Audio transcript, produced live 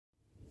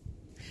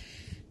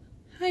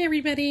Hi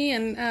everybody,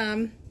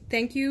 and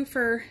thank you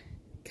for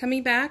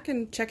coming back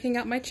and checking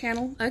out my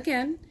channel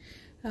again.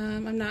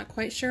 I'm not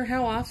quite sure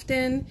how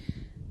often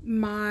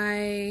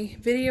my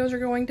videos are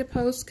going to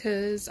post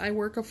because I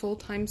work a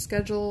full-time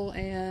schedule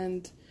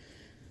and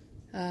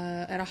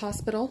at a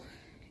hospital,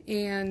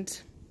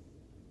 and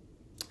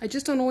I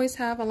just don't always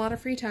have a lot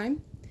of free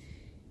time.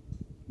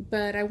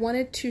 But I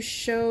wanted to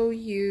show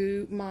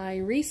you my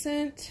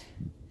recent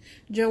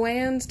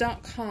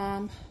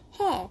Joann's.com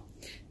haul.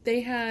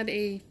 They had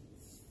a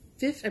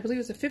I believe it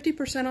was a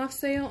 50% off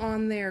sale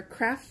on their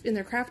craft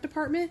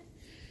department,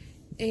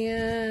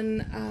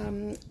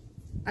 and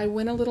I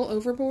went a little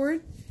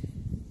overboard,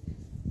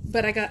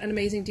 but I got an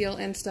amazing deal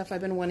and stuff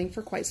I've been wanting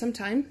for quite some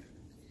time.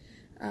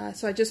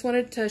 So I just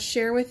wanted to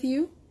share with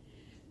you,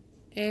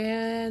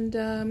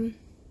 and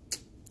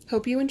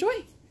hope you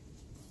enjoy.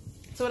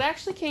 So it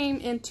actually came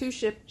in two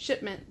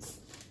shipments,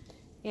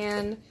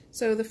 and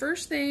so the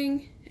first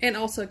thing, and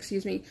also,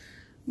 excuse me,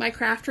 my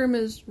craft room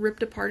is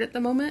ripped apart at the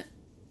moment.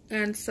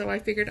 And so I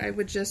figured I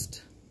would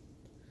just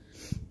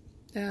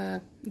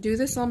do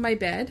this on my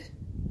bed,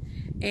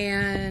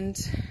 and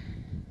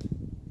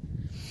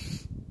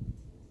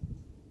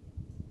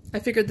I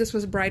figured this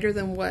was brighter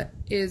than what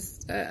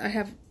is, I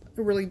have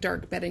a really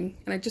dark bedding,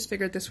 and I just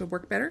figured this would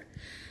work better.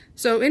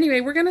 So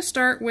anyway, we're going to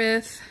start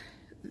with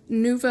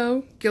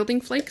Nouveau Gilding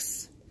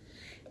Flakes.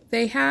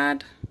 They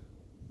had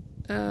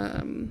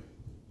a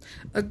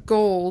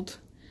gold,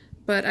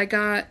 but I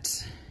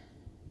got,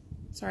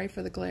 sorry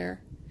for the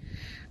glare,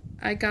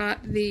 I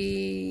got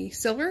the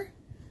silver.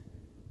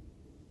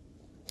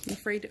 I'm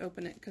afraid to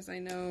open it because I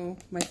know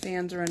my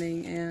fan's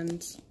running,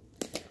 and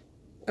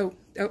oh,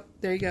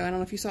 there you go. I don't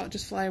know if you saw it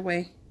just fly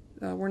away.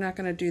 We're not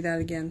going to do that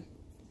again.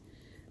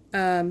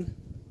 Darn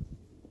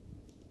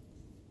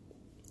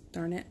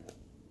it.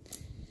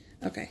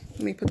 Okay, let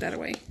me put that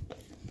away.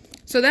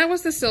 So that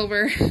was the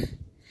silver,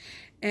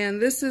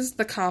 and this is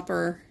the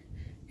copper,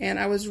 and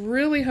I was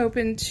really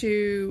hoping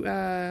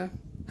it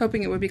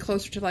would be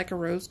closer to like a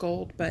rose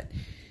gold, but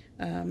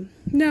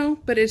no,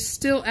 but it's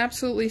still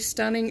absolutely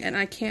stunning, and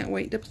I can't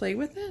wait to play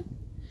with it.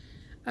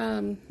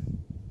 And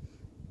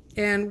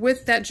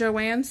with that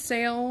Joann's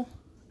sale,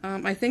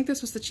 I think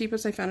this was the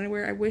cheapest I found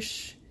anywhere. I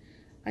wish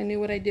I knew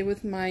what I did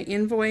with my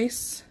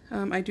invoice.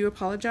 I do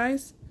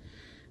apologize,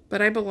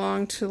 but I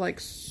belong to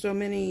like so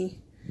many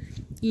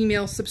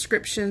email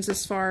subscriptions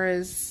as far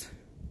as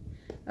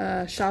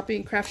craft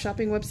shopping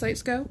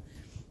websites go.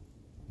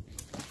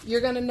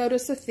 You're going to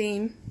notice a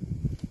theme.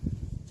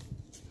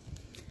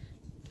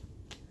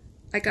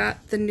 I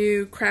got the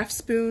new craft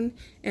spoon,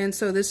 and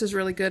so this is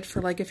really good for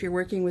like if you're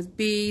working with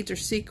beads or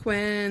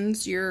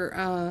sequins, your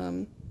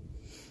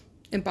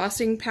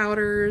embossing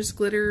powders,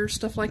 glitter,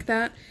 stuff like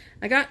that.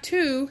 I got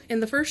two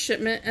in the first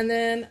shipment, and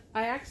then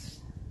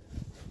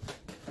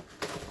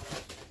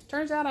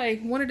turns out I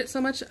wanted it so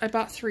much I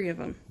bought 3 of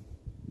them.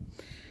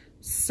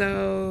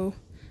 So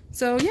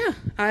yeah,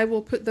 I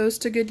will put those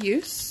to good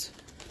use.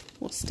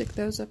 We'll stick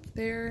those up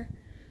there.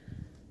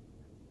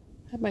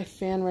 I have my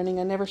fan running.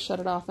 I never shut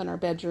it off in our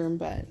bedroom,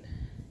 but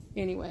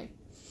anyway.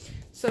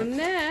 So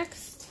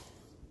next,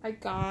 I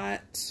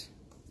got,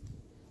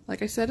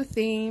 like I said, a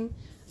theme.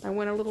 I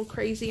went a little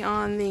crazy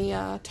on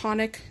the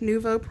Tonic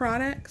Nouveau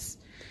products.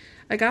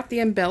 I got the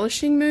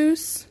embellishing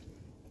mousse,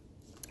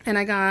 and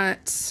I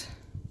got,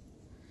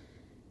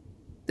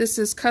 this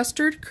is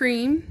custard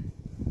cream,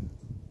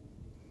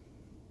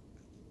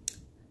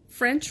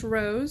 French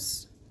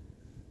rose,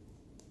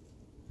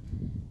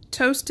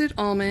 toasted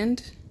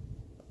almond,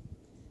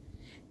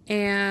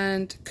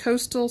 and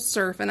coastal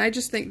surf, and I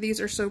just think these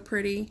are so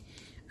pretty.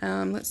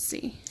 Let's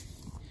see.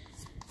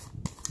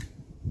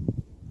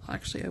 I'll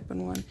actually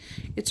open one.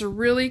 It's a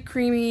really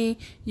creamy.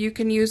 You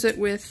can use it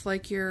with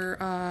like your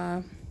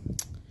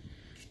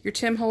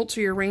Tim Holtz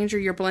or your Ranger,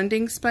 your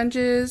blending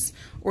sponges,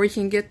 or you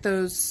can get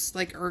those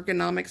like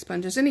ergonomic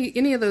sponges.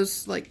 Any of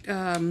those, like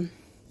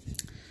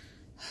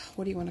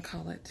what do you want to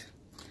call it?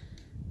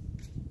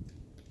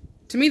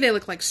 To me, they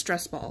look like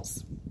stress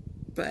balls,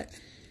 but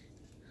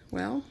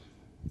well.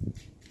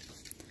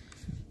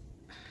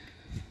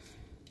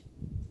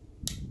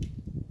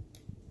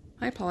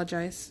 I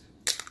apologize.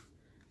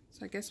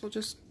 So I guess we'll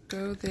just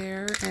go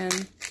there,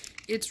 and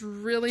it's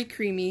really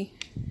creamy.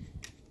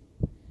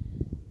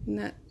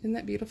 Isn't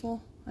that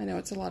beautiful? I know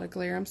it's a lot of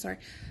glare. I'm sorry.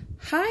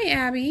 Hi,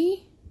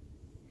 Abby.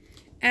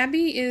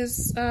 Abby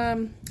is,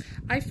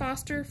 I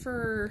foster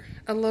for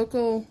a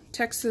local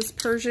Texas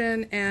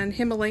Persian and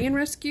Himalayan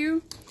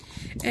rescue,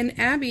 and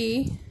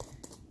Abby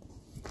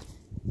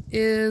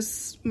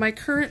is my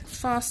current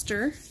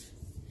foster.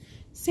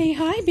 Say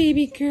hi,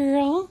 baby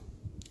girl.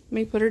 Let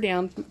me put her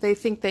down. They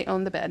think they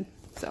own the bed.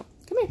 So,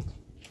 come here.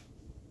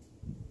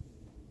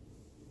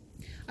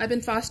 I've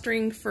been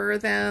fostering for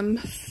them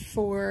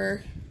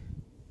for,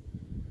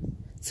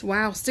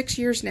 wow, 6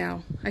 years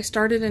now. I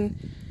started in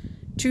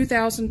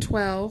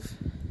 2012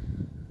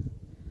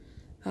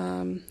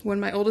 when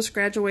my oldest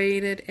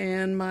graduated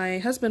and my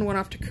husband went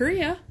off to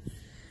Korea.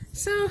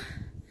 So,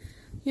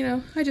 you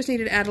know, I just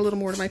needed to add a little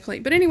more to my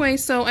plate. But anyway,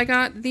 so I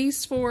got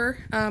these 4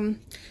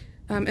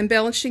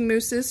 embellishing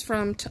mousses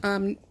from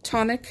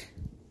Tonic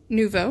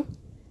Nouveau.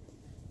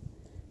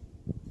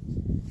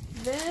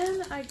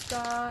 Then I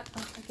got,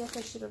 oh, I guess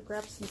I should have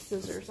grabbed some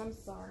scissors. I'm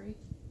sorry.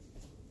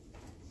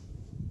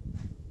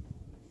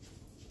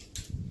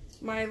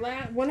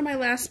 One of my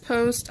last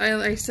posts,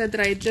 I said that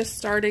I had just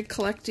started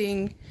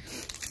collecting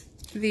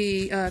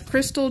the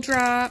crystal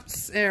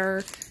drops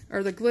or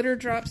the glitter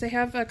drops. They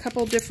have a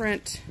couple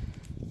different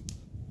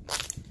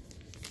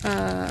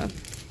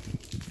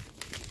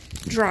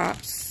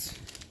drops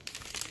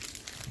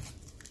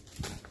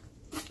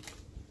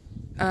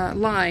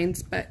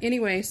lines, but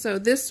anyway, so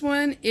this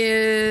one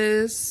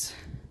is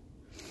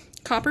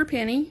Copper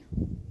Penny.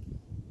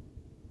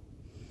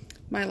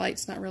 My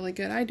light's not really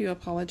good, I do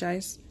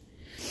apologize.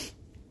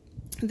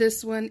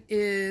 This one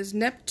is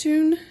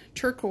Neptune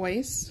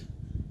Turquoise.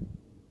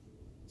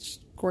 It's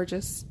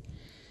gorgeous.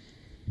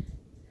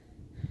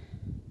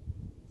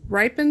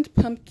 Ripened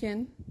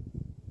Pumpkin.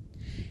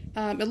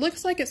 It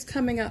looks like it's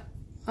coming up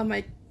on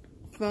my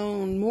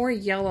phone more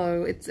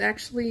yellow. It's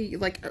actually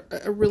like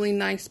a really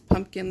nice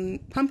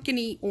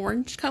pumpkin-y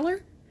orange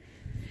color.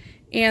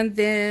 And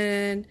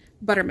then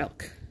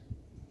Buttermilk.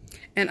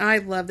 And I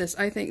love this.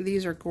 I think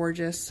these are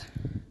gorgeous.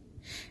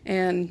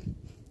 And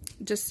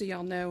just so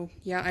y'all know,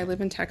 yeah, I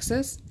live in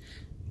Texas,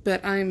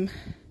 but I'm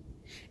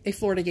a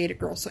Florida Gated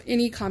girl. So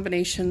any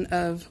combination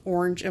of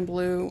orange and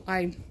blue,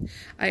 I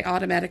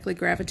automatically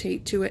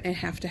gravitate to it and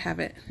have to have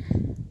it.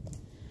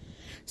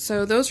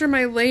 So those are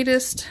my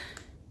latest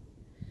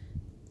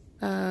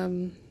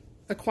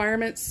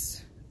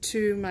acquirements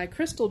to my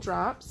crystal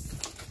drops.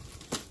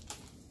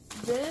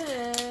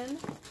 Then,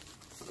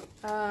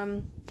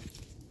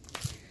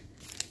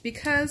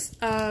 because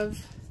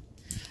of,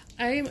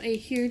 I am a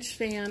huge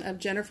fan of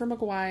Jennifer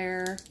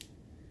McGuire,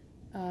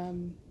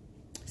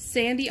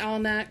 Sandy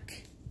Alnock,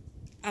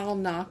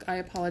 I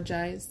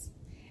apologize,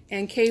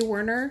 and Kay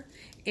Werner,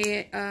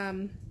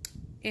 and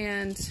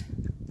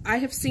I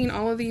have seen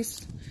all of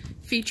these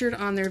featured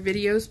on their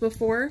videos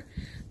before,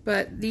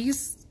 but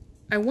these,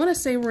 I want to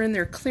say, were in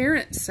their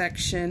clearance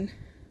section.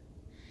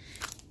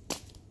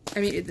 I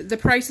mean, the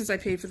prices I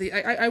paid for these,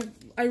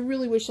 I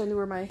really wish I knew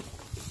where my,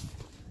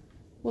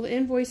 well, the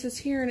invoice is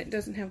here and it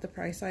doesn't have the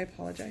price. I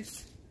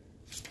apologize.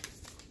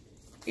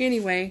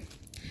 Anyway,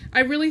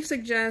 I really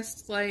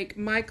suggest like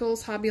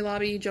Michael's, Hobby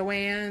Lobby,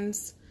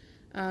 Joann's.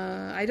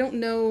 I don't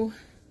know,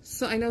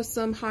 so I know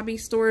some hobby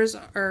stores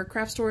or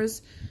craft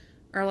stores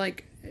are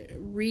like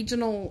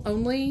regional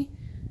only,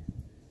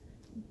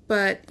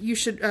 but you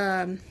should,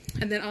 and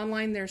then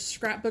online there's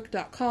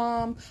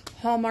scrapbook.com,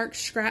 Hallmark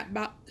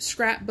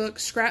Scrapbook,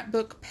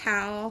 Scrapbook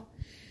Pal,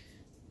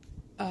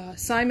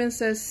 Simon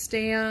Says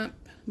Stamp,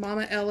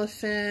 Mama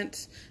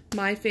Elephant,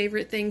 My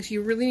Favorite Things.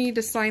 You really need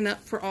to sign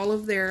up for all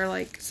of their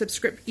like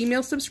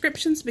email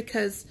subscriptions,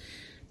 because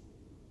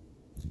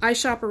I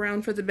shop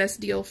around for the best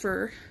deal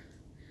for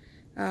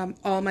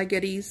all my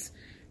goodies.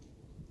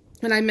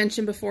 And I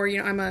mentioned before, you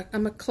know,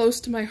 I'm a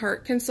close to my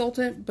heart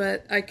consultant,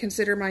 but I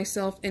consider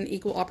myself an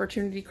equal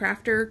opportunity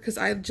crafter, because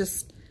I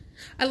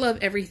love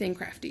everything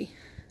crafty.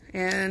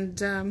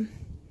 And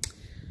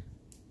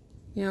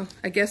you know,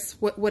 I guess,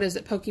 what is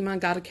it,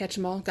 Pokemon, gotta catch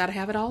them all, gotta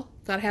have it all,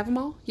 gotta have them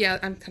all? Yeah,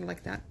 I'm kind of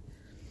like that.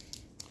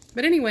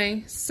 But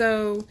anyway,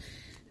 so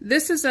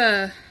this is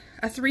a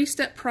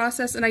 3-step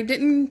process, and they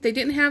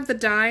didn't have the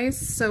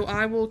dies, so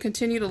I will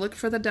continue to look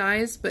for the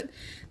dies, but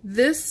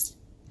this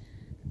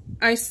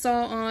I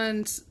saw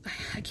on,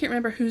 I can't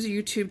remember whose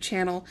YouTube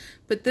channel,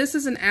 but this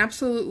is an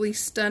absolutely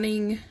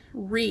stunning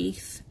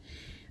wreath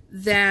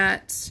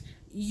that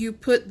you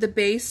put the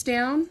base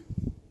down.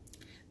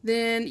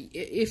 Then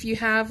if you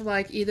have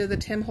like either the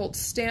Tim Holtz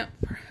stamp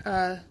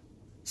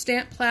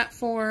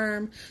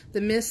platform,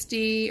 the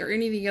Misty, or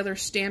any of the other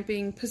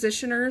stamping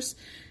positioners,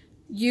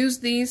 use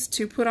these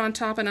to put on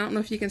top. And I don't know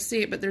if you can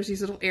see it, but there's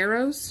these little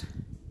arrows.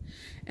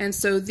 And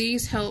so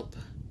these help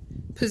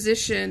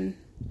position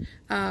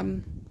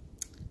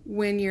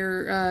when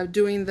you're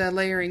doing the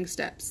layering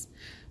steps.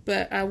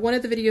 But one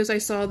of the videos I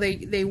saw,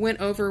 they went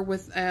over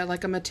with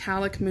like a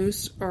metallic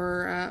mousse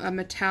or a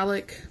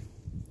metallic,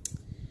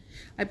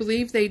 I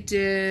believe they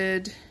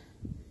did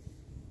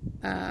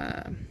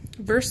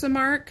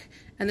Versamark,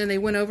 and then they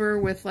went over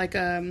with like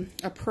a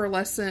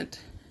pearlescent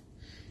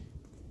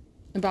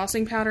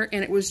embossing powder,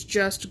 and it was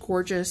just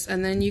gorgeous.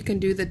 And then you can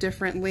do the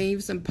different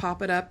leaves and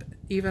pop it up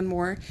even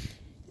more.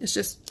 It's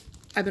just,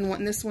 I've been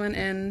wanting this one,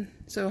 and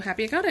so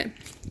happy I got it.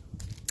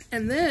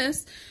 And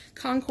this,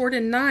 Concord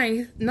and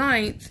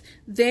Ninth,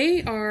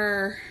 they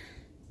are,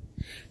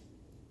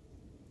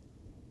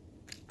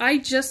 I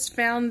just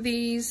found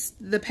these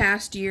the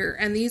past year,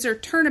 and these are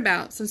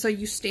turnabouts, and so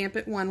you stamp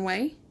it one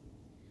way,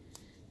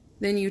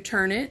 then you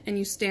turn it, and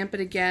you stamp it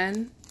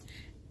again.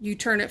 You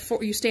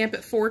you stamp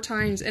it 4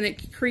 times, and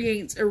it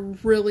creates a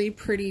really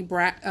pretty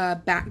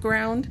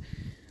background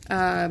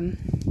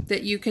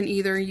that you can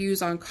either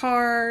use on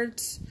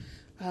cards,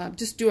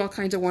 just do all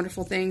kinds of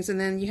wonderful things. And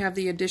then you have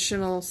the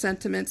additional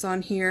sentiments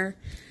on here.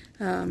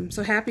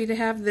 So happy to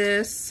have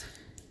this.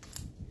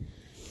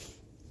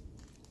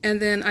 And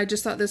then I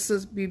just thought this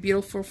would be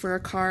beautiful for a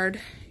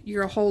card.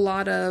 You're a whole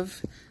lot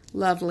of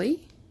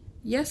lovely.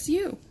 Yes,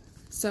 you.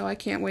 So I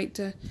can't wait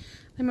to,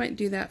 I might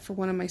do that for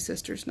one of my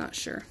sisters, not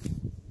sure.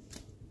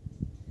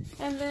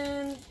 And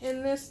then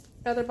in this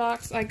other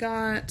box I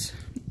got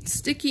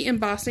sticky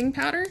embossing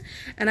powder,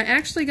 and I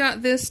actually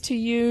got this to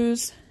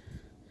use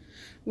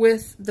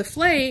with the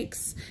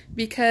flakes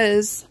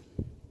because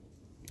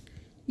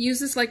use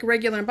this like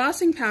regular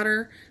embossing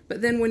powder,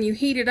 but then when you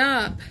heat it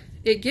up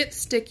it gets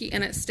sticky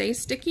and it stays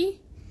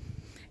sticky.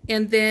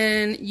 And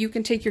then you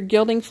can take your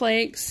gilding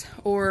flakes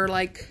or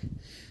like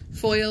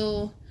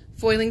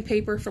foiling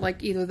paper for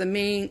like either the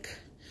mink,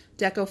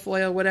 deco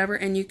foil, whatever,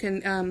 and you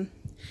can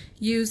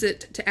use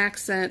it to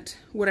accent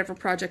whatever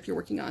project you're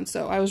working on.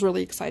 So I was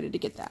really excited to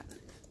get that.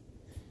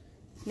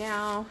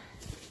 Now,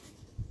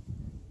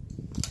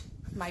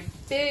 my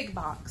big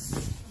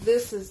box.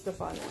 This is the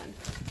fun one.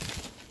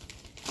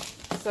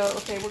 So,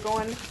 okay, we're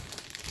going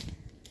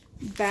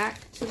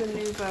back to the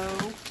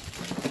Nouveau.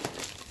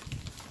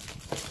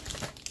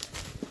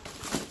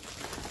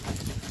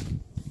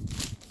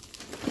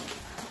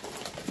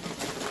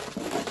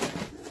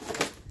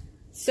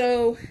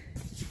 So,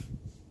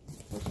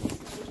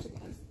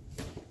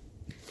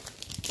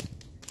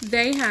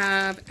 they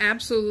have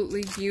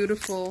absolutely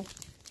beautiful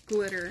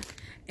glitter,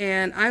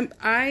 and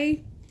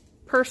I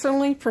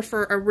personally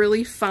prefer a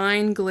really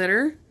fine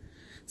glitter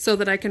so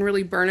that I can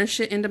really burnish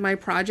it into my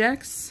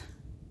projects.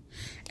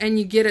 And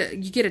you get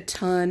a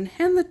ton,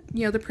 and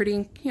the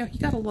pretty, you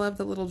gotta love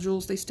the little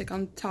jewels they stick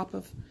on top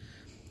of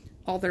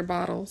all their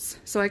bottles.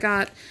 So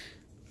I'm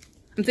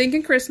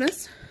thinking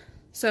Christmas.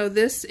 So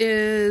this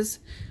is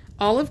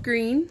olive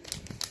green.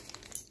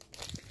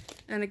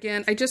 And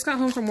again, I just got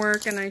home from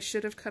work and I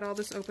should have cut all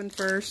this open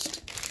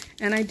first,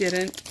 and I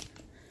didn't.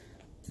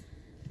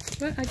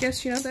 But I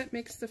guess, that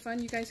makes the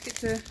fun. You guys get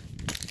to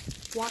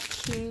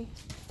watch me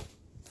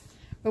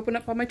open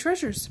up all my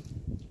treasures.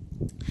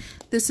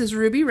 This is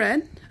ruby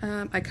red.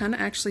 I kind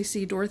of actually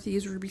see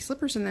Dorothy's ruby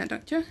slippers in that,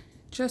 don't you?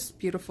 Just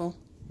beautiful.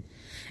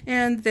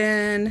 And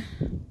then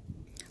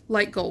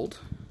light gold.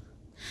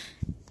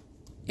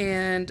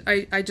 And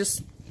I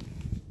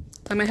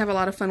might have a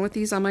lot of fun with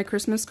these on my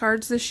Christmas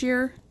cards this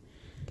year.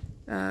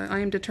 I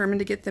am determined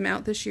to get them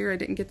out this year. I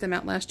didn't get them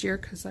out last year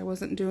because I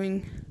wasn't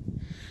doing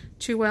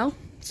too well.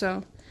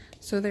 So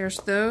there's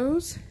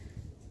those.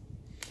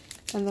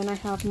 And then I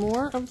have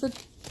more of the,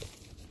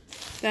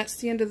 that's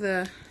the end of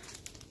the,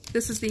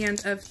 this is the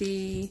end of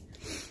the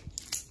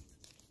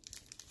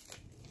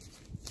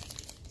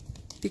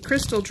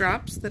crystal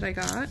drops that I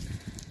got.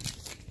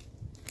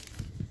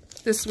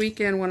 This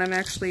weekend when I'm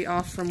actually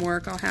off from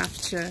work, I'll have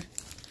to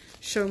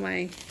show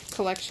my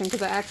collection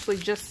because I actually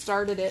just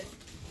started it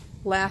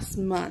last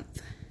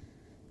month.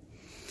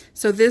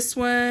 So this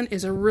one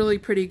is a really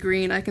pretty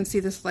green. I can see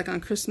this like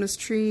on Christmas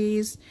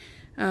trees.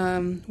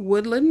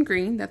 Woodland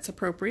green, that's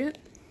appropriate.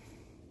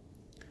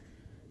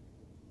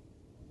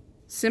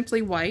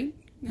 Simply white,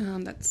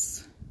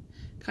 that's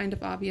kind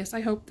of obvious.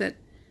 I hope that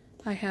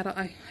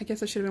I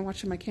guess I should have been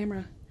watching my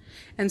camera.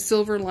 And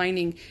silver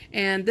lining.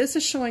 And this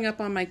is showing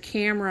up on my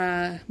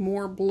camera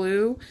more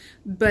blue,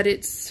 but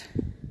it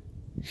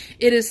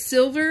is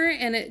silver,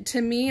 and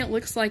to me it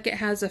looks like it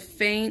has a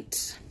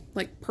faint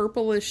like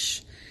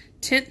purplish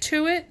tint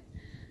to it.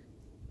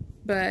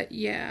 But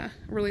yeah,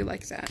 I really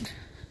like that.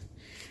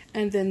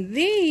 And then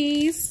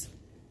these,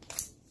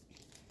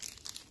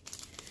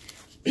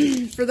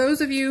 for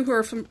those of you who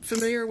are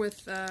familiar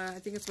with, I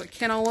think it's what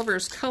Ken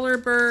Oliver's Color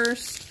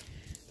Burst.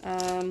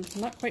 I'm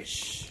not quite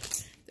sure.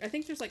 I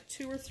think there's like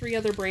 2 or 3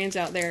 other brands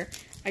out there.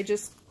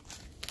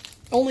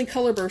 Only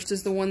Color Burst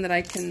is the one that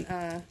I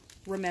can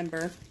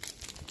remember.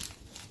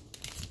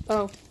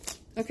 Oh,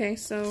 okay,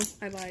 so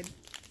I lied.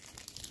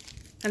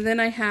 And then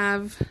I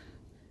have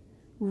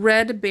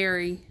Red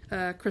Berry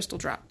Crystal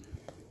Drop.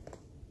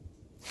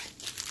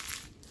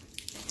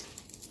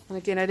 And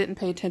again, I didn't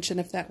pay attention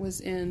if that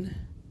was in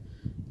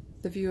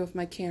the view of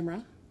my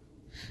camera.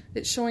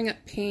 It's showing up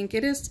pink.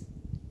 It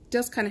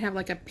does kind of have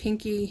like a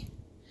pinkish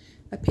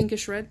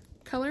red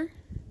color.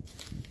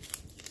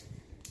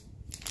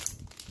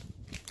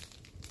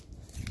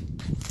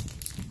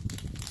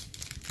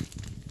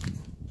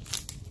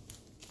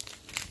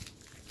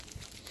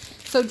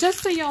 So just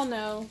so y'all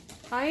know,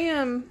 I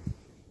am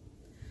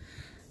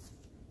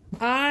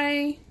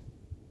I'm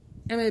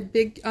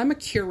a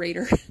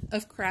curator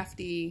of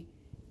crafty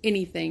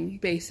anything,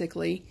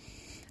 basically.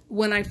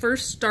 When I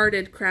first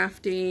started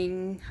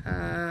crafting,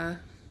 well,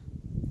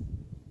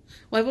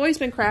 I've always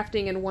been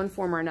crafting in one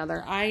form or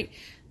another.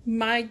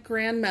 My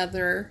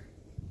grandmother,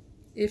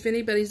 if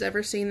anybody's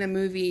ever seen the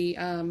movie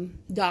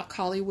Doc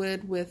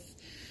Hollywood with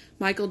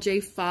Michael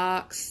J.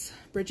 Fox,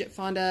 Bridget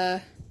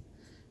Fonda,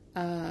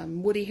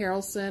 Woody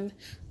Harrelson,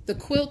 the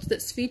quilt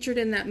that's featured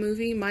in that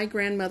movie, my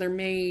grandmother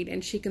made,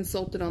 and she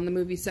consulted on the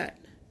movie set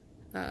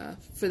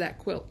for that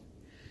quilt.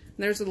 And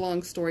there's a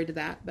long story to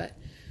that, but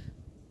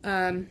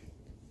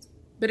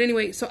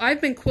anyway, so I've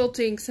been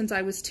quilting since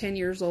I was 10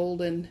 years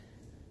old, and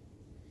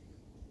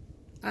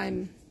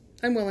I'm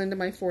well into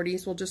my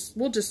 40s.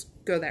 We'll just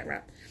go that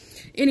route.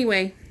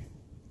 Anyway,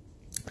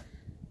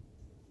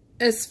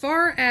 as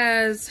far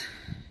as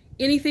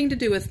anything to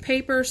do with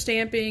paper,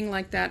 stamping,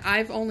 like that,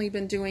 I've only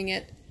been doing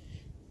it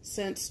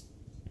since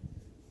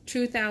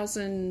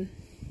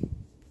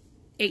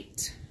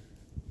 2008.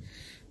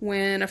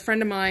 When a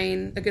friend of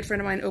mine, a good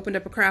friend of mine, opened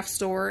up a craft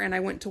store, and I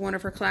went to one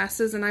of her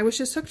classes, and I was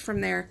just hooked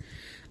from there.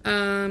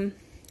 And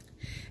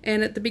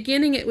at the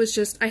beginning, it was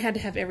just, I had to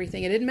have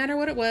everything. It didn't matter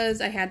what it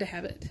was, I had to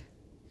have it.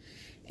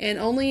 And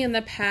only in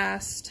the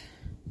past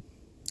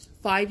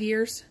 5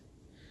 years,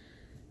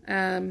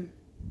 I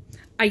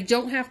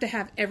don't have to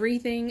have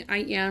everything. I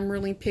am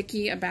really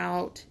picky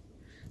about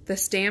the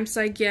stamps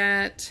I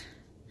get,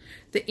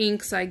 the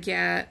inks I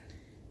get,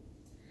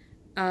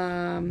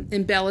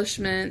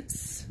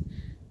 embellishments.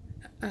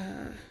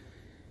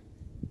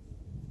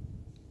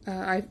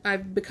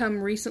 I've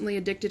become recently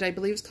addicted. I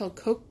believe it's called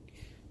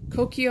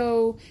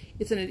Kokio.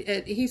 It's an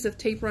adhesive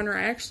tape runner.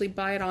 I actually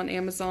buy it on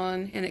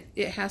Amazon, and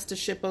it has to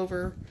ship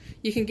over.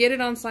 You can get it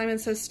on Simon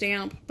Says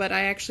Stamp, but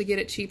I actually get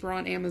it cheaper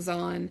on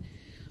Amazon.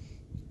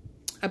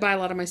 I buy a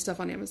lot of my stuff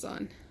on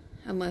Amazon,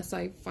 unless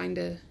I find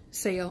a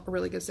sale, a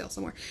really good sale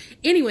somewhere.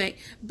 Anyway,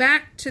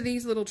 back to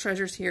these little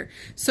treasures here.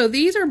 So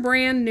these are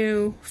brand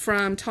new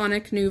from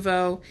Tonic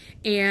Nouveau,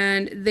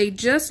 and they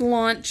just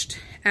launched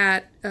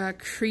at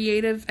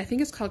Creative, I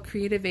think it's called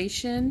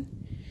Creativation.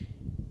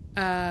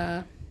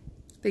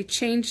 They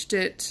changed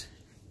it,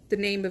 the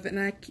name of it,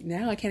 and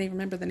now I can't even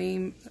remember the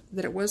name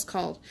that it was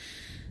called.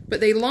 But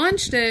they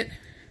launched it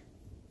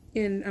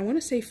in, I want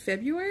to say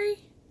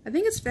February? I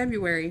think it's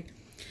February.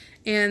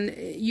 And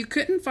you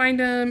couldn't find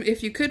them.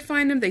 If you could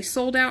find them, they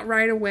sold out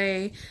right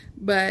away.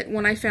 But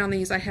when I found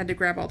these, I had to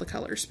grab all the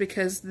colors,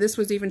 because this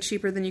was even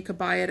cheaper than you could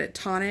buy it at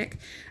Tonic.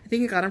 I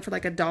think I got them for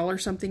like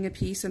 $1 something a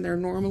piece, and they're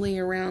normally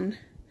around,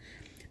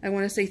 I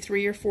want to say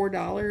 $3 or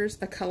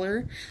 $4 a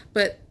color.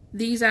 But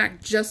these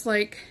act just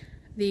like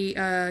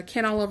the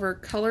Ken Oliver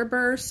Color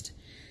Burst,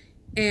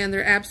 and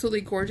they're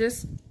absolutely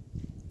gorgeous.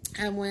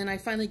 And when I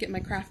finally get my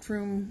craft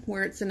room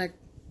where it's in a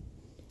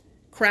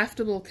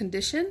craftable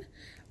condition,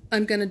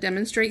 I'm going to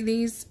demonstrate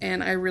these,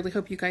 and I really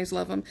hope you guys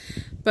love them.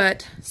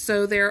 But,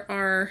 so there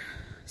are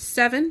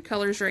 7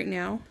 colors right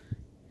now.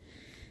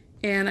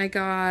 And I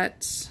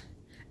got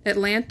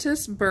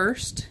Atlantis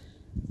Burst,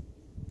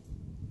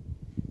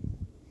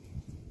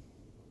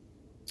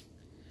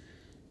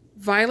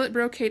 Violet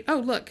Brocade. Oh,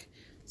 look.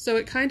 So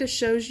it kind of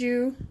shows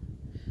you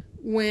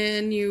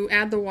when you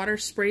add the water,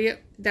 spray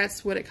it,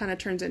 that's what it kind of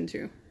turns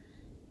into.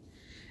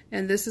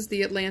 And this is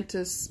the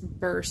Atlantis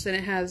Burst, and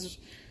it has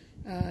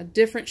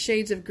different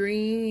shades of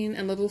green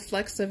and little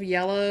flecks of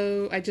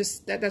yellow.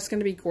 That's going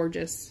to be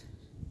gorgeous.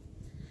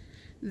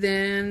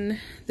 Then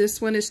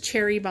this one is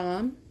Cherry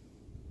Bomb,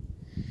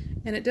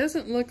 and it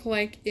doesn't look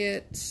like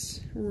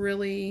it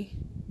really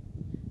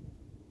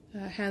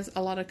has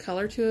a lot of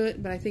color to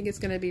it, but I think it's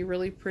going to be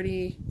really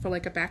pretty for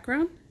like a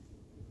background.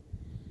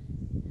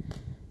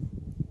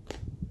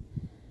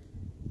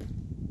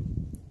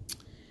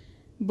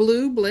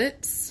 Blue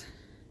Blitz.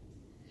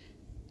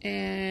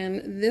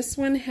 And this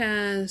one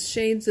has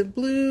shades of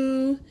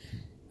blue,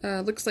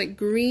 looks like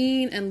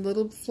green, and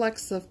little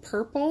flecks of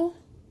purple.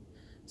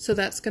 So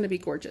that's going to be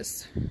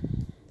gorgeous.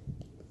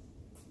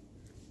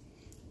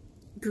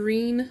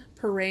 Green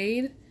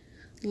Parade.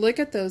 Look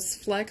at those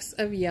flecks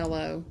of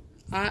yellow.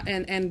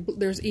 And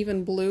there's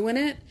even blue in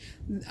it.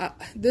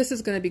 This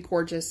is going to be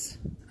gorgeous.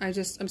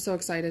 I'm so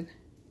excited.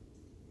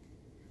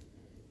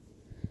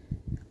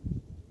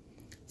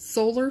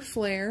 Solar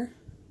Flare.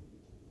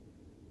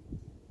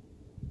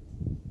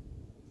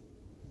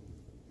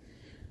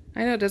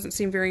 I know it doesn't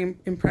seem very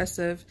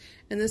impressive.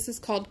 And this is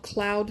called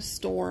Cloud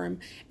Storm.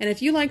 And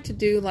if you like to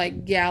do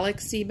like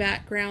galaxy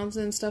backgrounds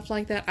and stuff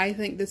like that, I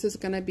think this is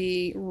going to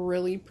be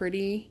really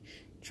pretty,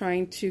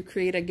 trying to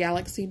create a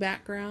galaxy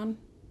background.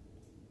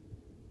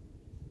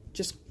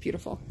 Just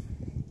beautiful.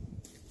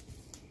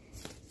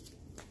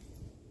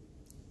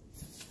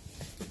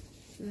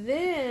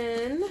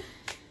 Then,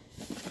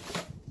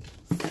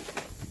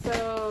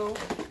 so,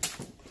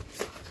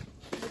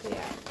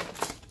 yeah.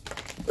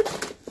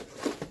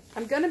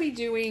 I'm going to be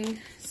doing,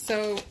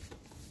 so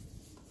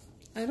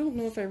I don't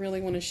know if I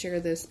really want to share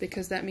this,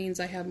 because that means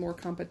I have more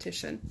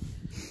competition.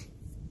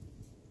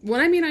 When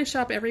I mean I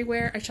shop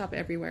everywhere, I shop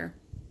everywhere.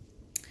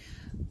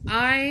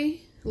 I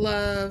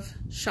love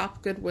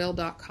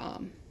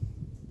shopgoodwill.com.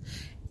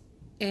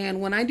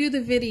 And when I do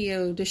the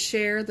video to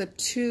share the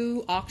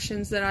 2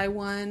 auctions that I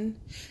won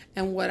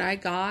and what I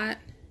got,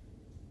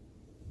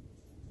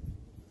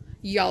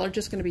 y'all are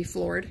just going to be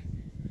floored.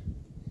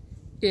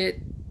 It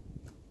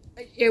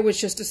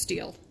was just a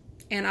steal,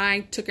 and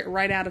I took it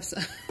right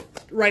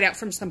out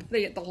from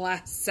somebody at the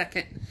last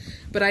second,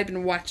 but I'd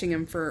been watching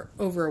them for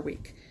over a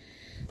week.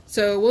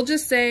 So we'll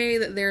just say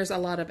that there's a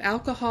lot of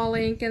alcohol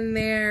ink in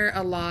there,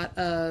 a lot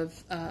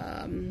of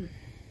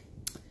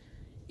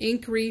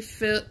ink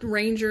refill,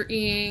 Ranger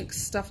ink,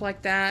 stuff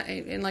like that.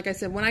 And like I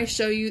said, when I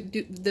show you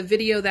the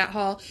video, that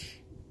haul,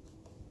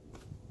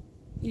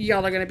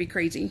 y'all are going to be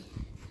crazy.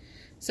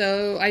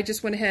 So I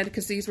just went ahead,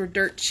 because these were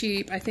dirt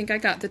cheap. I think I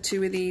got the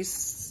 2 of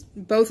these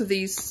both of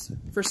these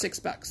for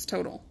 $6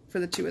 total for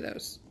the 2 of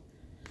those.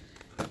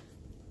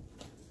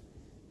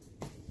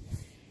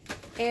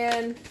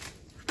 And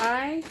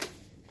I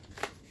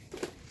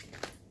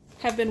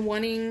have been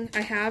wanting,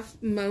 I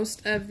have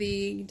most of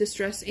the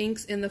Distress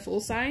inks in the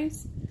full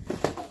size,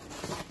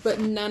 but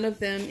none of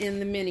them in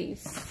the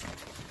minis.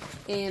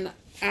 And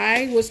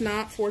I was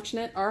not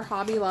fortunate. Our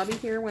Hobby Lobby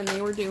here, when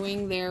they were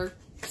doing their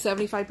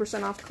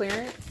 75% off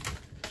clearance,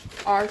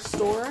 our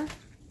store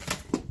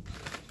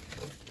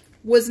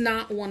was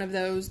not one of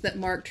those that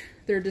marked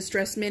their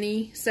Distress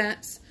mini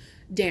sets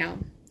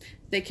down.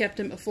 They kept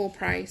them at full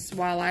price,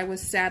 while I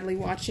was sadly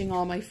watching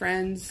all my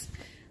friends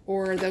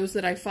or those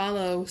that I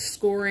follow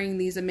scoring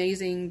these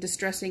amazing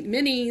Distress ink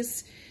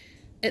minis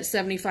at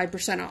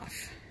 75%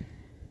 off.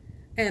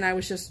 And I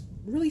was just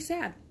really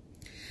sad.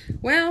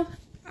 Well,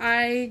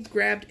 I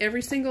grabbed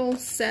every single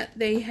set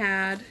they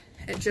had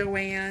at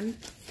Joann.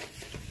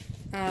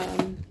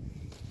 I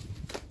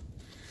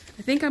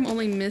think I'm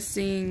only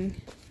missing,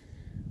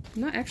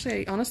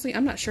 honestly,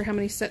 I'm not sure how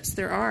many sets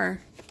there are.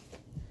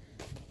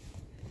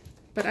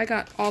 But I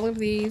got all of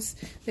these.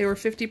 They were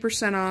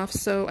 50% off,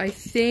 so I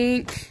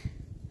think,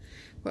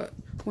 what,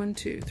 1,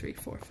 2, 3,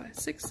 4, 5,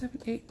 6,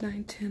 7, 8,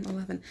 9, 10,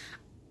 11.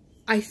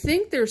 I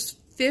think there's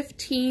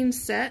 15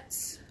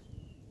 sets.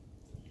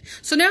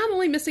 So now I'm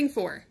only missing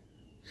 4.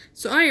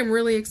 So I am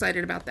really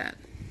excited about that.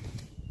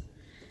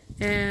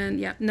 And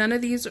yeah, none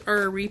of these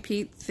are a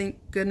repeat.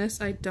 Thank goodness.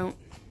 I don't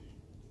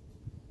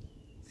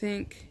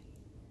think,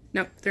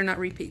 nope, they're not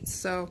repeats.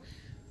 So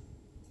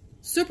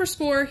super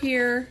score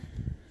here.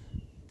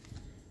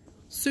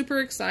 Super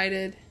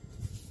excited.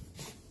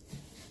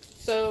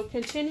 So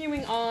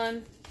continuing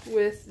on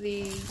with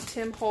the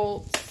Tim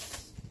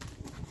Holtz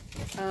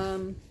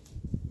and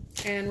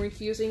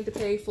refusing to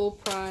pay full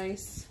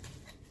price.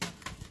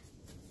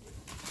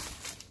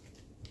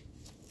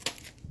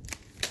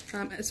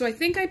 So I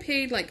think I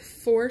paid like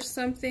 $4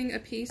 something a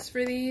piece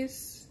for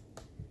these.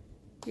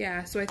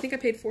 Yeah, so I think I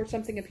paid $4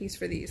 something a piece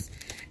for these.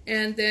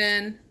 And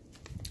then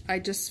I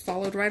just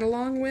followed right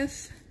along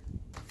with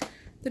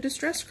the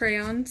Distress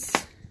crayons.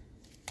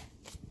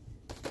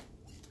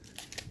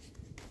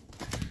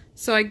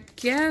 So I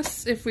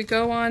guess if we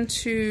go on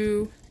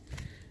to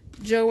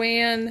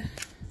Joann.com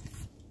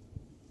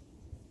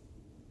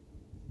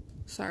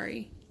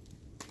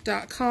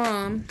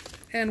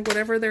and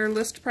whatever their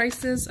list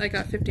price is, I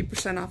got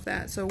 50% off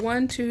that. So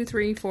 1, 2,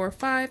 3, 4,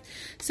 5,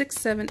 6,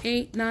 7,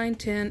 8, 9,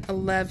 10,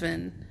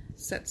 11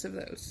 sets of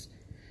those.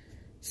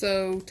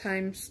 So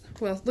times,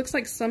 well, it looks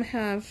like some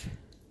have,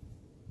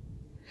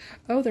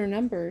 oh, they're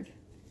numbered.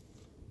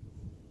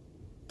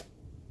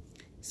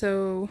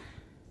 So,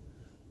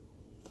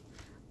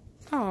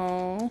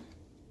 oh,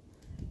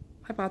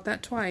 I bought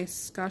that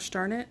twice. Gosh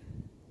darn it.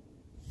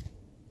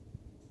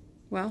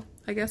 Well,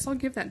 I guess I'll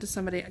give that to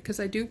somebody,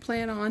 because I do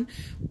plan on,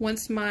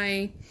 once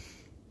my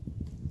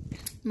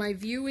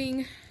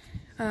viewers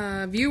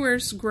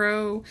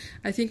grow,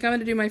 I think I'm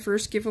going to do my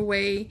first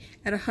giveaway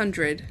at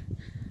 100.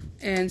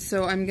 And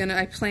so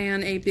I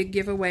plan a big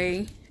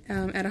giveaway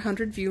at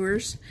 100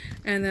 viewers,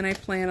 and then I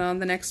plan on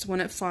the next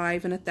one at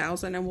 5 and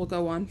 1,000, and we'll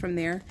go on from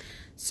there.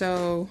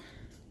 So,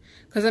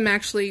 because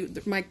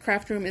my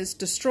craft room is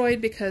destroyed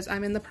because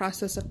I'm in the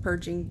process of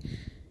purging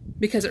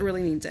because it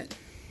really needs it.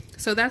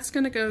 So that's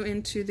going to go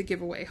into the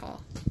giveaway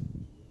haul.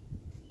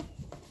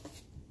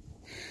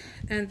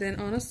 And then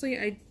honestly,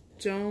 I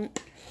don't,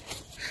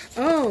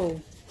 oh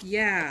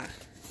yeah,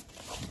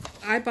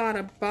 I bought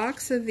a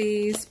box of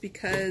these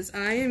because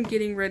I am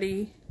getting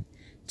ready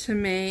to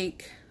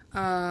make,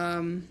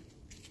 I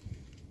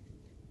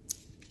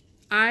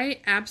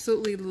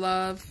absolutely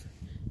love,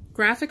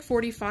 Graphic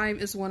 45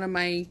 is one of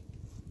my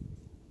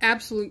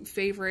absolute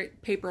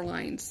favorite paper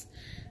lines.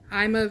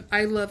 I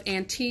love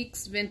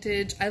antiques,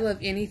 vintage. I love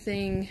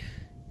anything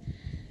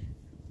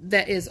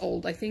that is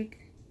old. I think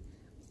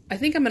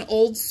I'm an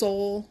old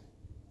soul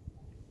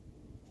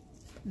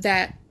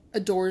that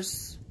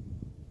adores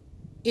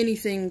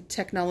anything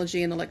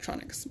technology and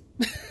electronics.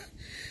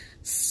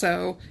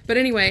 So, but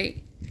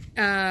anyway,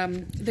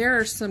 there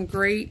are some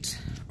great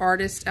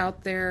artists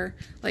out there,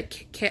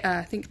 like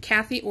I think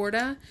Kathy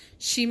Orta.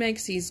 She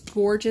makes these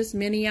gorgeous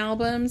mini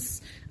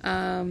albums.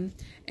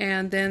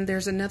 And then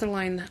there's another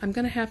line. I'm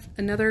going to have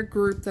another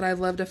group that I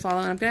love to follow.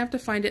 And I'm going to have to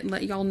find it and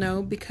let y'all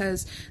know,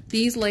 because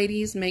these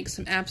ladies make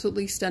some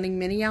absolutely stunning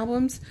mini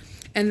albums.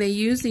 And they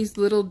use these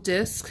little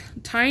discs,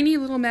 tiny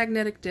little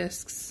magnetic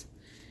discs,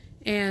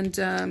 and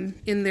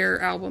in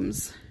their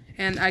albums.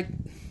 And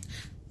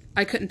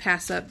I couldn't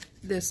pass up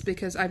this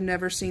because I've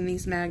never seen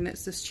these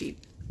magnets this cheap.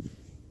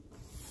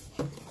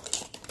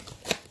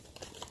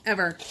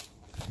 Ever.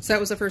 So that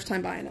was the first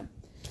time buying them.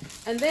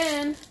 And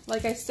then,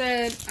 like I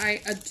said,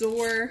 I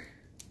adore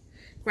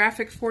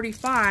Graphic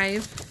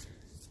 45.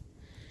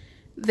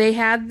 They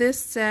had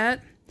this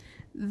set.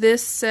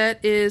 This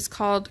set is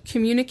called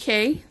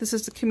Communique. This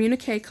is the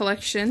Communique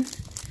collection.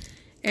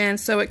 And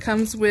so it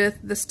comes with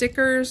the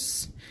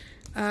stickers,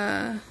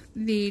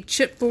 the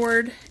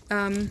chipboard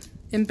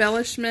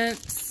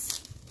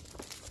embellishments,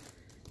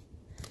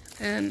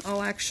 And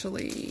I'll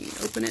actually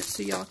open it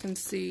so y'all can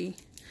see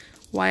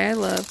why I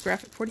love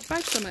Graphic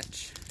 45 so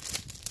much.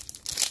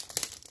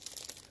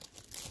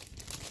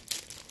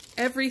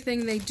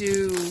 Everything they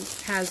do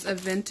has a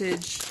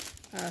vintage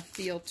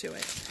feel to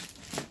it.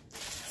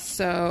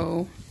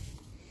 So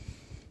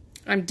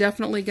I'm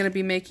definitely going to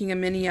be making a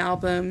mini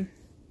album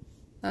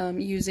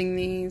using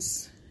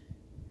these.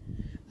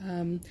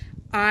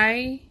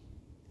 I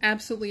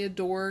absolutely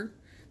adore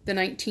the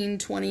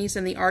 1920s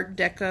and the Art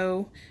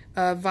Deco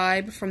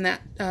vibe from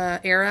that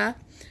era.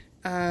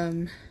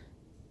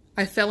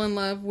 I fell in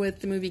love with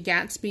the movie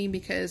Gatsby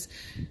because,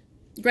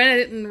 granted, I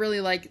didn't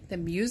really like the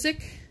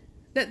music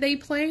that they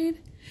played,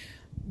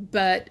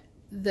 but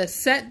the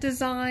set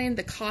design,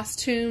 the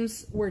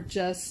costumes were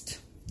just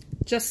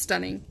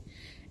stunning,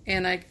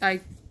 and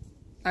I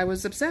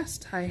was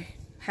obsessed. I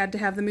had to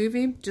have the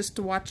movie just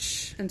to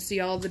watch and see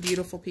all the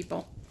beautiful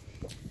people.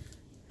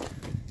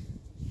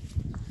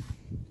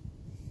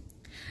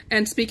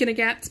 And speaking of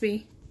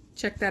Gatsby,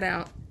 check that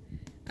out.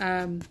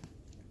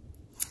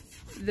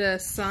 The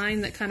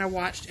sign that kind of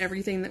watched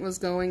everything that was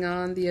going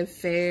on, the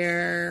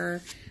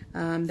affair,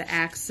 the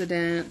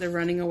accident, the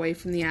running away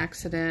from the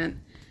accident.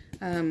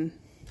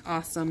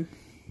 Awesome.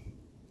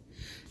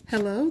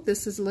 Hello,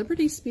 this is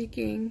Liberty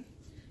speaking.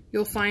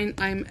 You'll find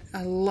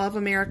I love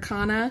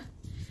Americana.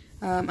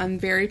 I'm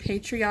very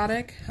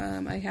patriotic.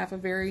 I have a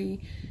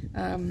very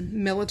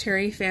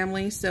military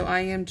family, so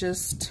I am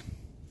just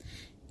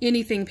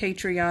anything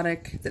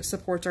patriotic that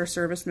supports our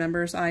service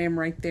members. I am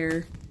right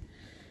there.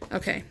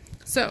 Okay,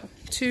 so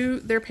to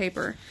their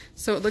paper.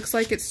 So it looks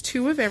like it's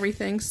 2 of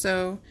everything.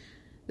 So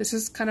this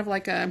is kind of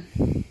like a,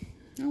 I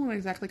don't want to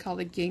exactly call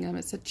it a gingham.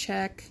 It's a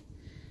check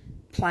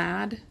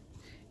plaid.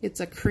 It's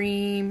a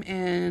cream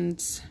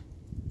and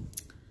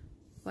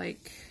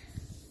like,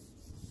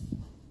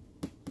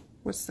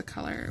 what's the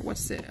color?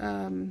 What's it?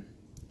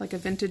 Like a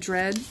vintage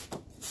red.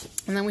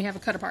 And then we have a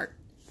cut apart.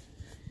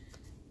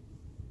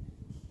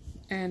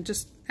 And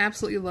just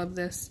absolutely love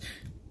this.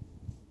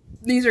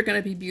 These are going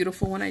to be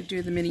beautiful when I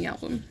do the mini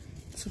album.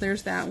 So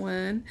there's that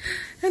one.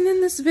 And then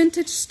this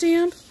vintage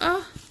stamp.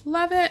 Oh,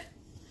 love it.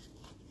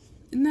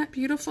 Isn't that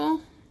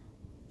beautiful?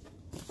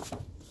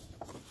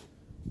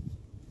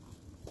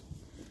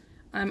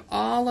 I'm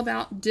all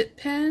about dip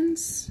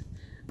pens.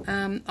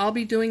 I'll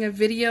be doing a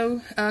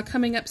video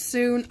coming up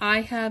soon.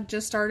 I have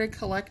just started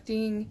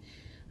collecting.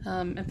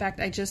 In fact,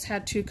 I just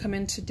had 2 come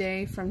in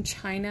today from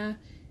China.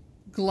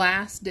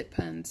 Glass dip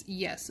pens.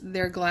 Yes,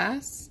 they're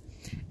glass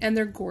and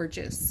they're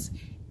gorgeous.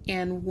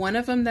 And one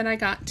of them that I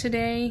got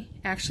today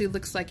actually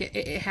looks like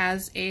it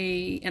has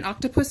an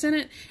octopus in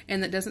it,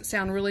 and that doesn't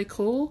sound really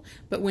cool,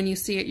 but when you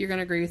see it, you're going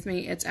to agree with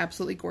me. It's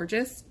absolutely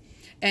gorgeous.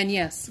 And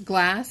yes,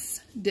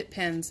 glass dip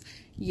pens.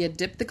 You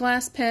dip the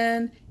glass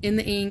pen in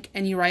the ink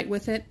and you write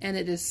with it, and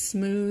it is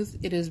smooth.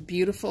 It is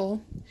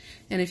beautiful.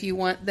 And if you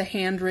want the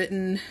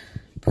handwritten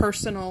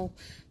personal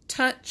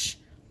touch,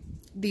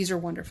 these are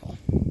wonderful.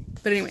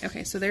 But anyway,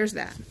 okay, so there's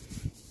that.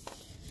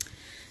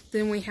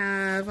 Then we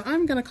have,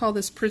 I'm going to call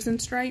this Prison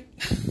Stripe.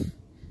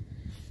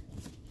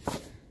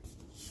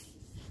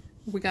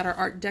 We got our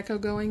Art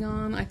Deco going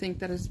on. I think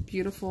that is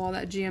beautiful, all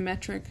that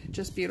geometric,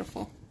 just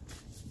beautiful.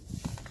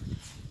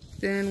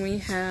 Then we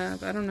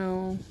have, I don't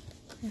know,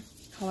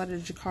 call that a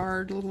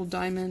jacquard, little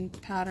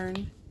diamond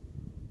pattern.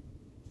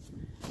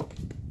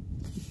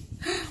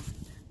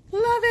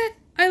 Love it!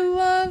 I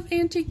love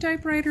antique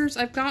typewriters.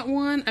 I've got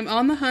one. I'm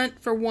on the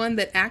hunt for one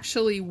that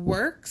actually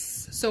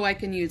works so I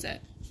can use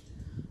it.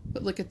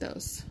 But look at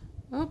those.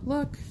 Oh,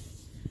 look.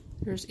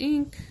 There's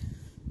ink.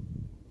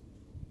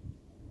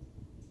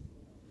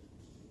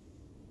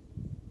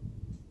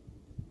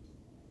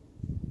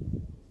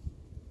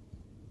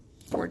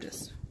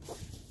 Gorgeous.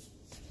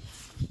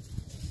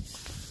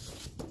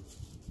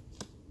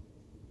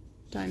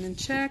 Diamond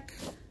check.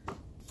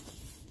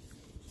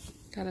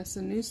 Got us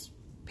a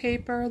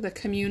newspaper, the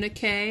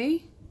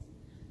communique.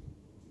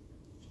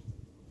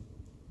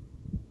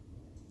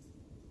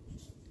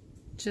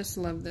 Just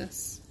love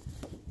this.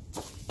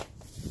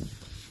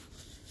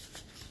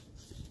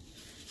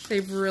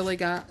 They've really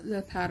got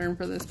the pattern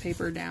for this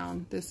paper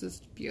down. This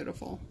is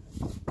beautiful.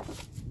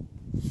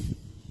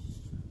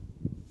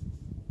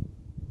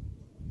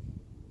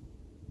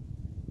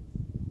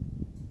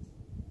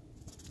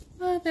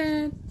 Love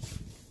it.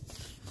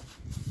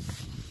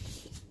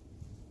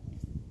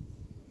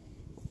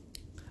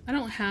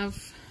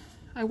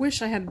 I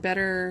wish I had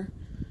better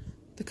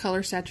the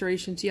color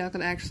saturation so y'all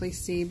could actually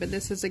see, but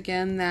this is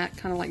again that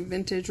kind of like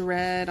vintage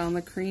red on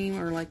the cream,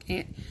 or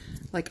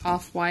like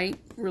off-white,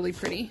 really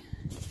pretty.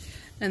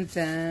 And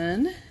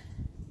then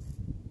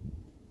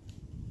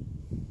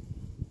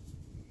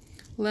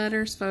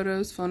letters,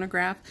 photos,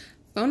 phonograph.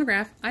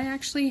 Phonograph, I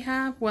actually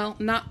have, well,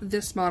 not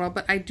this model,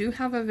 but I do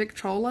have a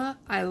Victrola.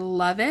 I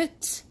love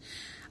it.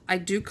 I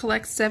do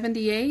collect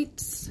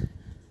 78s.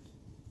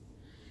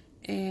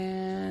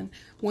 And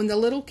when the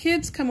little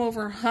kids come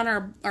over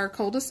on our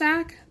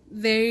cul-de-sac,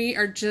 they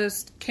are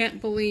just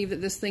can't believe that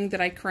this thing that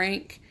I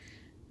crank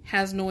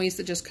has noise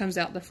that just comes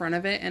out the front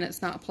of it, and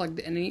it's not plugged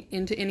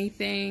into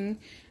anything.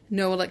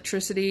 no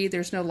electricity.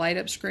 There's no light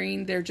up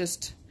screen. They're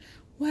just,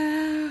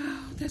 wow,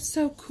 that's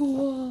so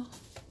cool.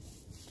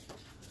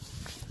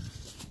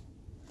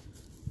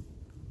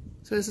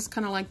 So this is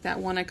kind of like that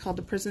one I called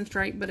the Prison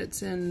Stripe, but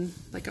it's in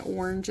like an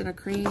orange and a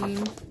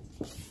cream.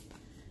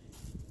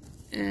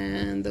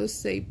 And those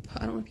say,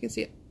 I don't know if you can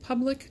see it,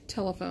 public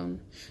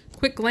telephone.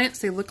 Quick glance,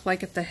 they look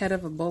like at the head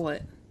of a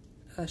bullet,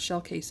 a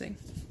shell casing.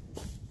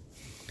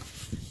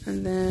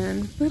 And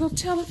then little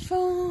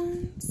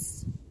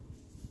telephones.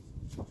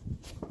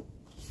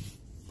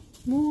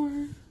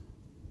 More.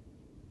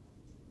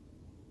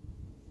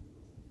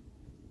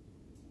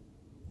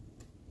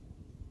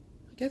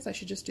 I guess I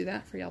should just do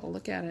that for y'all to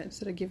look at it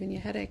instead of giving you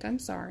a headache. I'm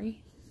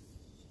sorry.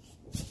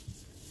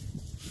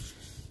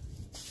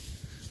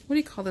 What do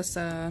you call this?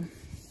 A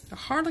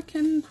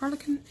harlequin, I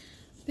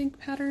think,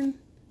 pattern.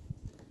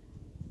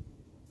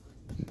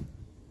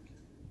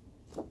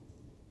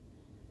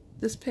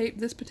 This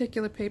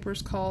particular paper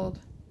is called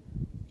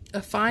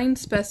A Fine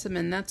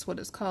Specimen. That's what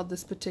it's called,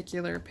 this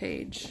particular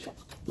page.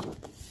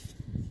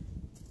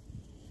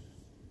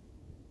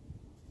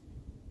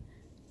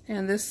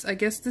 And this, I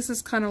guess this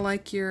is kind of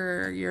like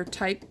your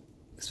type.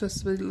 It's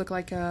supposed to look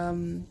like a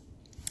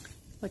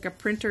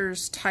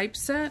printer's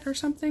typeset or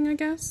something, I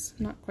guess.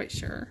 I'm not quite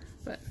sure,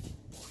 but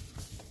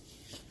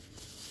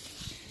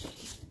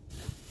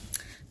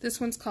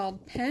this one's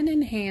called Pen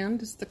in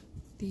Hand. Is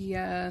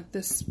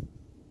this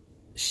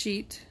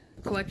sheet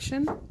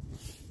collection.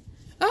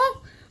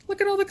 Oh, look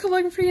at all the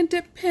calligraphy and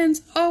dip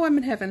pens. Oh, I'm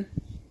in heaven.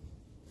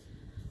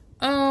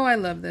 Oh, I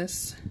love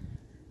this.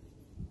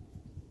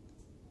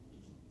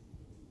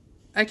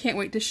 I can't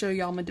wait to show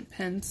y'all my dip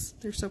pens.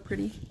 They're so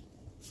pretty.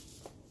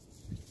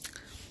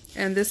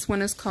 And this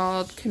one is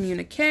called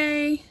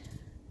Communique.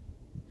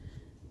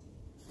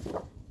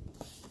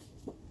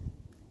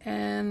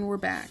 And we're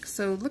back.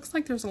 So it looks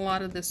like there's a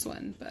lot of this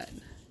one, but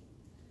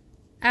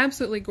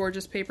absolutely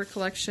gorgeous paper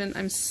collection.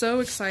 I'm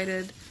so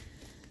excited.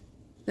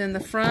 Then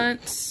the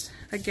front,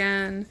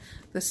 again,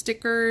 the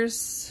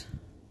stickers,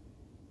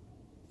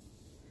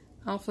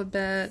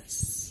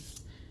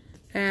 alphabets.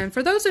 And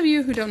for those of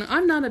you who don't know,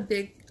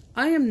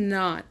 I am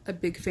not a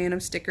big fan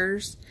of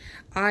stickers.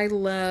 I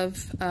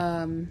love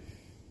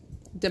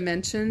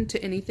dimension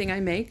to anything I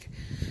make.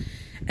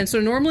 And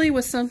so normally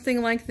with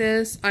something like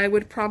this, I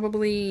would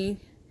probably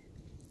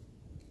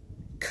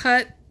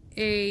cut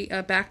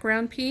a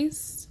background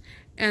piece,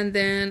 and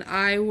then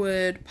I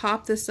would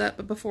pop this up.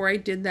 But before I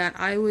did that,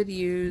 I would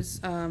use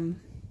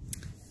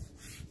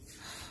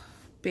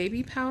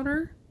baby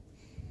powder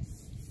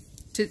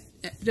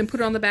and put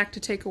it on the back to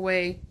take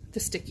away the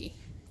sticky.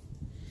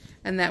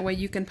 And that way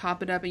you can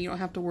pop it up and you don't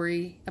have to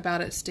worry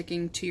about it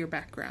sticking to your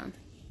background.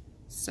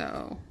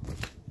 So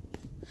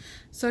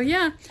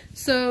yeah,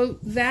 so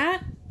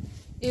that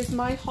is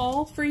my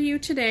haul for you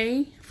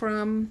today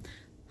from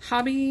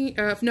from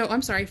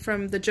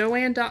the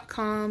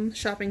Joann.com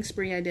shopping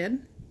spree I did.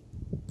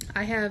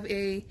 I have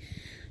a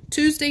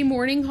Tuesday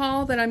morning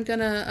haul that I'm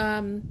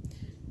gonna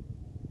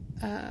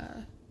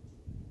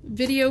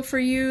video for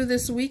you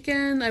this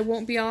weekend. I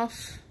won't be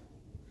off.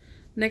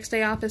 Next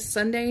day off is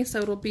Sunday, so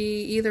it'll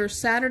be either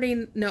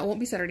Saturday. No, it won't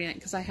be Saturday night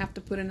because I have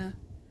to put in a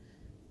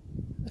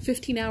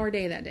 15-hour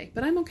day that day.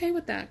 But I'm okay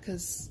with that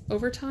because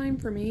overtime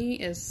for me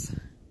is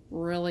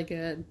really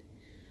good.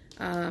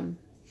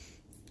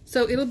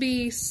 So it'll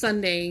be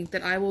Sunday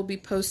that I will be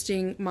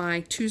posting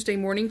my Tuesday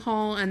morning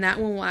haul, and that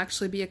one will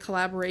actually be a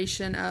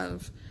collaboration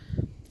of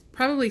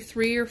probably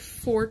 3 or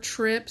 4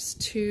 trips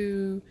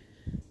to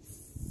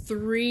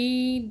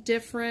 3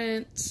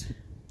 different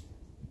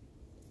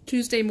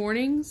Tuesday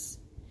mornings.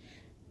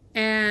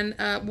 And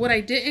what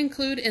I did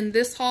include in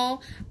this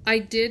haul, I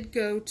did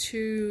go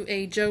to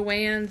a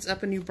Joann's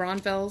up in New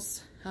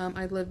Braunfels.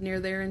 I live near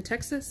there in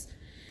Texas.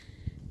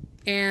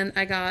 And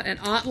I got an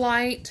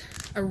OttLite,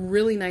 a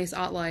really nice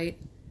OttLite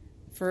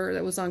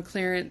that was on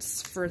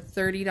clearance for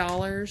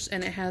 $30,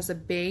 and it has a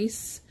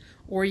base,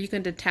 or you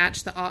can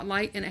detach the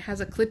OttLite, and it has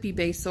a clippy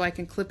base so I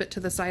can clip it to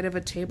the side of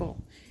a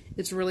table.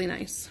 It's really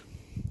nice.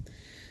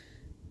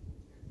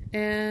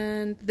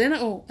 And then,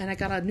 and I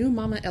got a new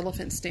Mama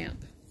Elephant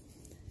stamp.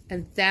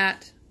 And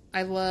that,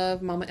 I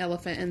love Mama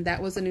Elephant, and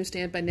that was a new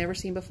stamp I'd never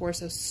seen before,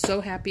 so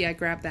happy I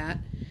grabbed that.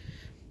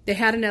 They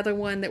had another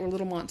one that were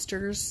little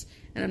monsters,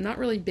 and I'm not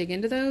really big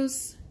into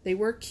those. They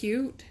were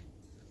cute,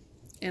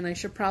 and I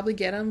should probably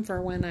get them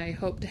for when I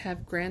hope to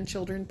have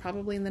grandchildren,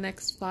 probably in the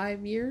next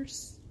 5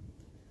 years.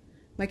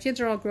 My kids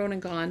are all grown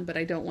and gone, but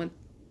I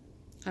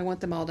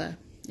want them all to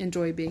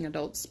enjoy being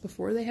adults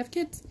before they have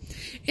kids.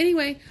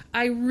 Anyway,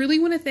 I really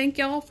want to thank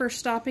y'all for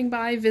stopping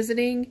by,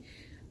 visiting.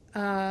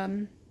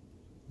 I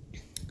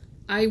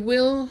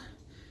will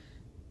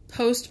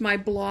post my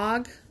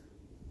blog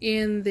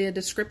in the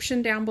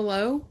description down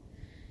below,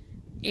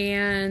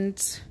 and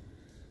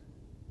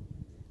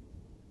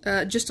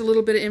just a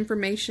little bit of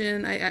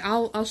information.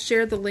 I'll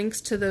share the links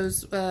to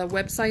those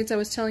websites I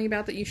was telling you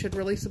about that you should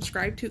really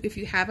subscribe to if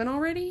you haven't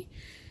already.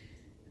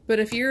 But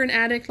if you're an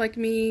addict like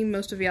me,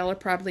 most of y'all are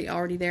probably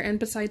already there. And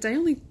besides, I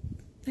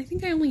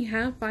think I only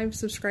have 5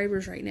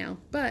 subscribers right now.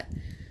 But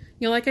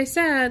You know, like I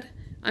said,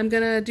 I'm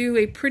going to do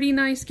a pretty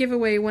nice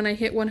giveaway when I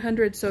hit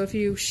 100. So if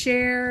you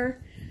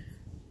share,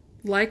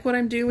 like what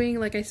I'm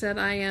doing, like I said,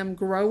 I am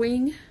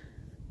growing.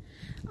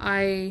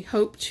 I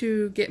hope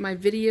to get my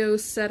videos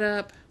set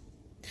up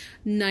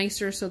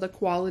nicer so the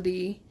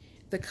quality,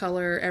 the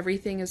color,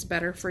 everything is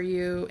better for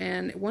you.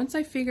 And once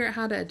I figure out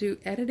how to do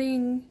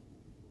editing,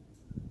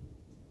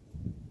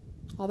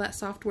 all that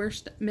software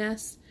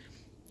mess,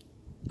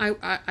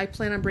 I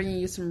plan on bringing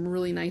you some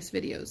really nice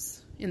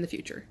videos in the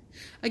future.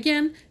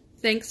 Again,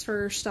 thanks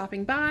for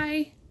stopping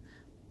by.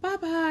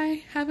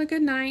 Bye-bye. Have a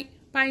good night.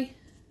 Bye.